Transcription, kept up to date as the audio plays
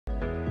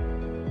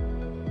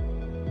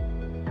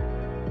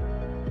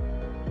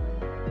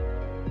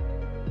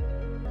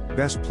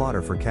Best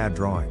plotter for CAD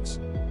drawings.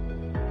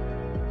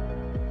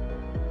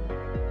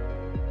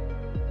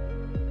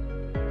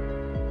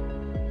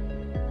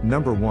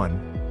 Number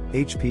 1.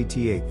 HP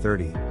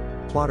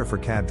T830. Plotter for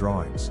CAD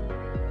drawings.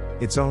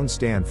 Its own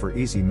stand for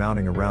easy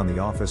mounting around the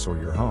office or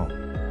your home.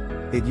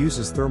 It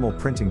uses thermal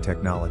printing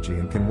technology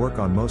and can work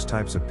on most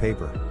types of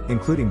paper,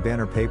 including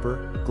banner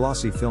paper,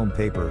 glossy film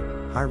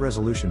paper,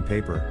 high-resolution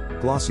paper,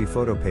 glossy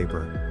photo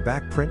paper,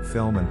 back print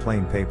film and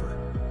plain paper.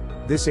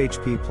 This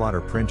HP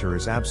plotter printer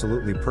is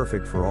absolutely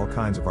perfect for all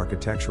kinds of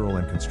architectural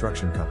and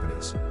construction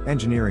companies,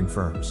 engineering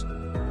firms.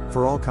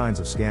 For all kinds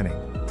of scanning,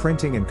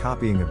 printing and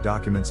copying of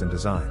documents and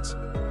designs.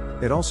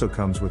 It also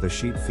comes with a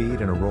sheet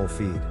feed and a roll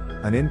feed,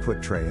 an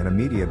input tray and a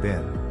media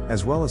bin,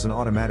 as well as an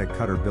automatic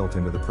cutter built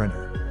into the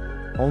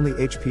printer. Only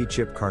HP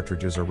chip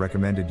cartridges are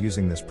recommended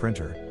using this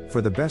printer,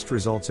 for the best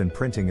results in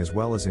printing as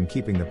well as in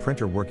keeping the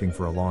printer working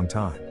for a long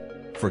time.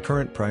 For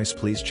current price,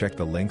 please check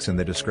the links in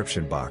the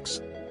description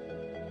box.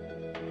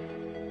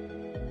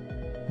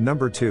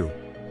 Number 2.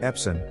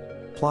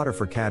 Epson. Plotter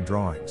for CAD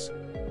drawings.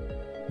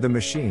 The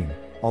machine,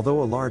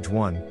 although a large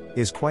one,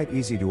 is quite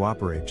easy to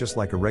operate just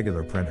like a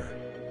regular printer.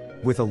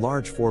 With a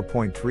large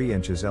 4.3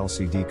 inches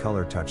LCD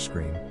color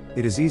touchscreen,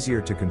 it is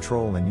easier to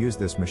control and use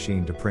this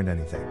machine to print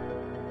anything.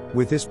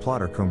 With this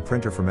plotter comb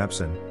printer from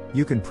Epson,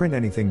 you can print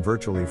anything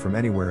virtually from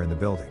anywhere in the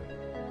building.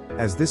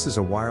 As this is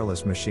a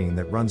wireless machine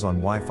that runs on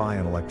Wi-Fi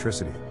and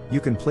electricity,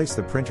 you can place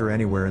the printer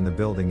anywhere in the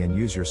building and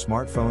use your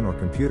smartphone or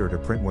computer to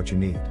print what you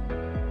need.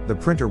 The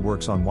printer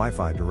works on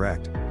Wi-Fi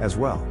direct, as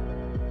well.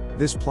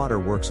 This plotter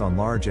works on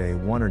large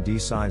A1 or D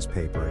size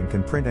paper and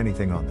can print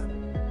anything on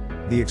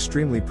them. The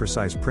extremely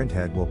precise print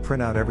head will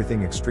print out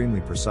everything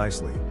extremely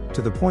precisely,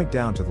 to the point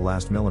down to the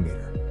last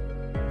millimeter.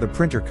 The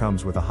printer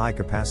comes with a high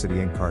capacity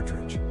ink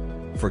cartridge.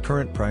 For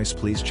current price,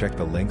 please check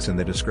the links in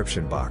the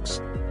description box.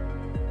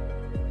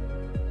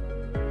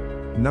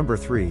 Number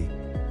 3.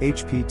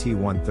 HP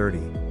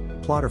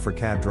T130. Plotter for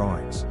CAD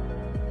drawings.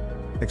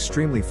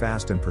 Extremely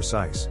fast and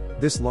precise,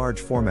 this large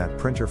format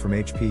printer from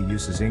HP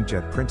uses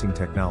inkjet printing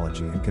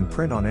technology and can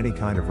print on any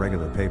kind of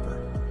regular paper.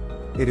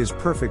 It is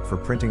perfect for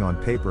printing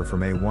on paper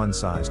from A1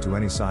 size to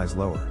any size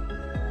lower.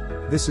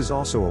 This is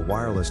also a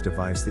wireless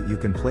device that you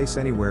can place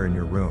anywhere in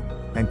your room,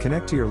 and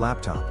connect to your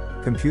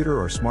laptop,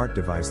 computer or smart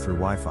device through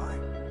Wi-Fi.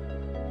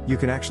 You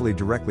can actually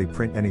directly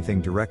print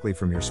anything directly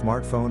from your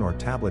smartphone or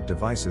tablet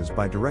devices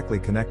by directly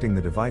connecting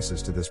the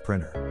devices to this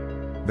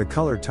printer. The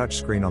color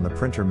touchscreen on the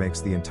printer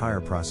makes the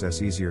entire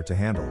process easier to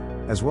handle,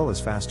 as well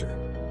as faster.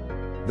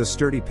 The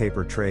sturdy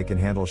paper tray can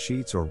handle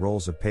sheets or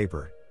rolls of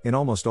paper, in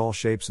almost all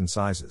shapes and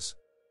sizes.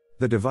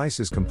 The device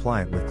is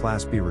compliant with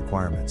Class B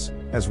requirements,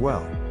 as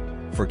well.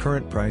 For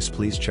current price,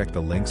 please check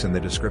the links in the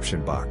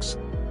description box.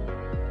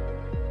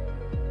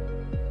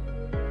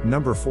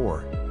 Number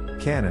 4.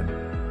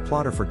 Canon.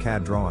 Plotter for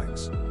CAD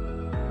drawings.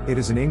 It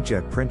is an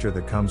inkjet printer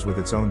that comes with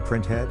its own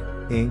print head,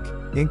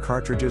 ink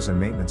cartridges and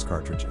maintenance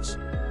cartridges.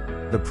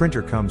 The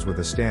printer comes with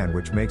a stand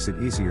which makes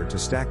it easier to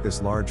stack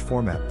this large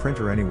format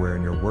printer anywhere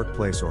in your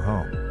workplace or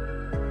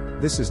home.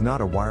 This is not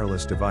a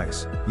wireless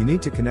device, you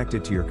need to connect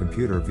it to your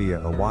computer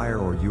via a wire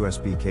or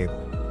USB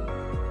cable.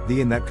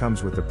 The ink that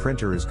comes with the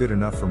printer is good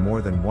enough for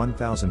more than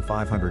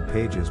 1,500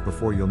 pages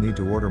before you'll need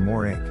to order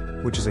more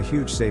ink, which is a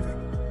huge saving.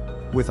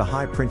 With a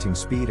high printing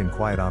speed and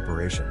quiet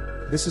operation,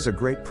 this is a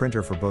great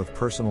printer for both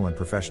personal and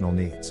professional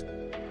needs.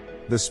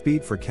 The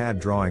speed for CAD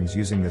drawings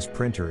using this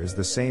printer is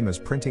the same as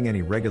printing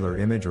any regular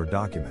image or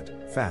document,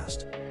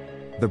 fast.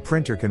 The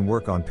printer can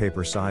work on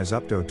paper size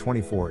up to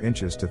 24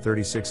 inches to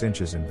 36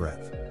 inches in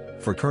breadth.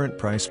 For current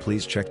price,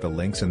 please check the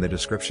links in the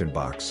description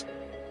box.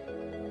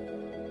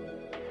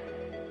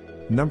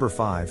 Number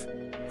 5.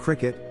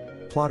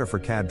 Cricut. Plotter for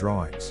CAD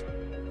drawings.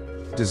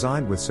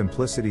 Designed with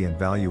simplicity and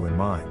value in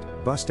mind,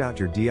 bust out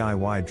your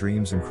DIY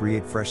dreams and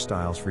create fresh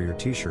styles for your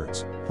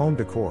t-shirts, home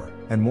decor,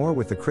 and more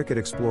with the Cricut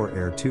Explore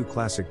Air 2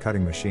 Classic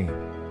Cutting Machine.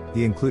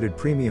 The included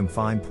premium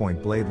fine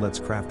point blade lets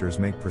crafters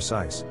make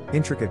precise,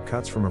 intricate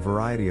cuts from a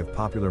variety of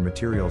popular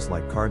materials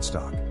like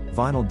cardstock,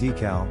 vinyl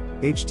decal,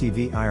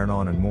 HTV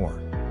iron-on and more.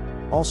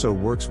 Also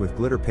works with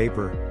glitter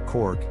paper,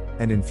 cork,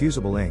 and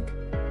infusible ink.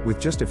 With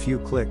just a few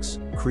clicks,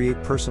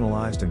 create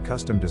personalized and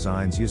custom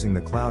designs using the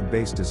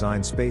cloud-based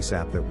Design Space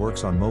app that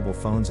works on mobile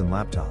phones and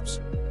laptops.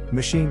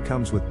 Machine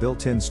comes with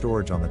built-in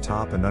storage on the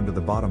top and under the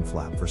bottom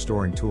flap for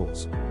storing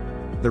tools.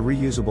 The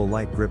reusable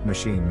light grip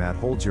machine mat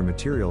holds your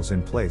materials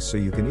in place so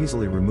you can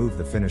easily remove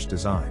the finished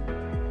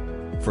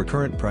design. For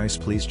current price,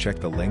 please check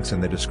the links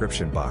in the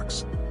description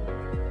box.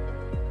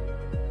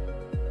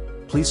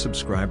 Please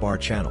subscribe our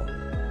channel.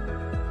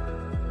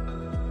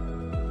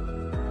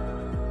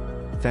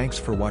 Thanks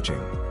for watching.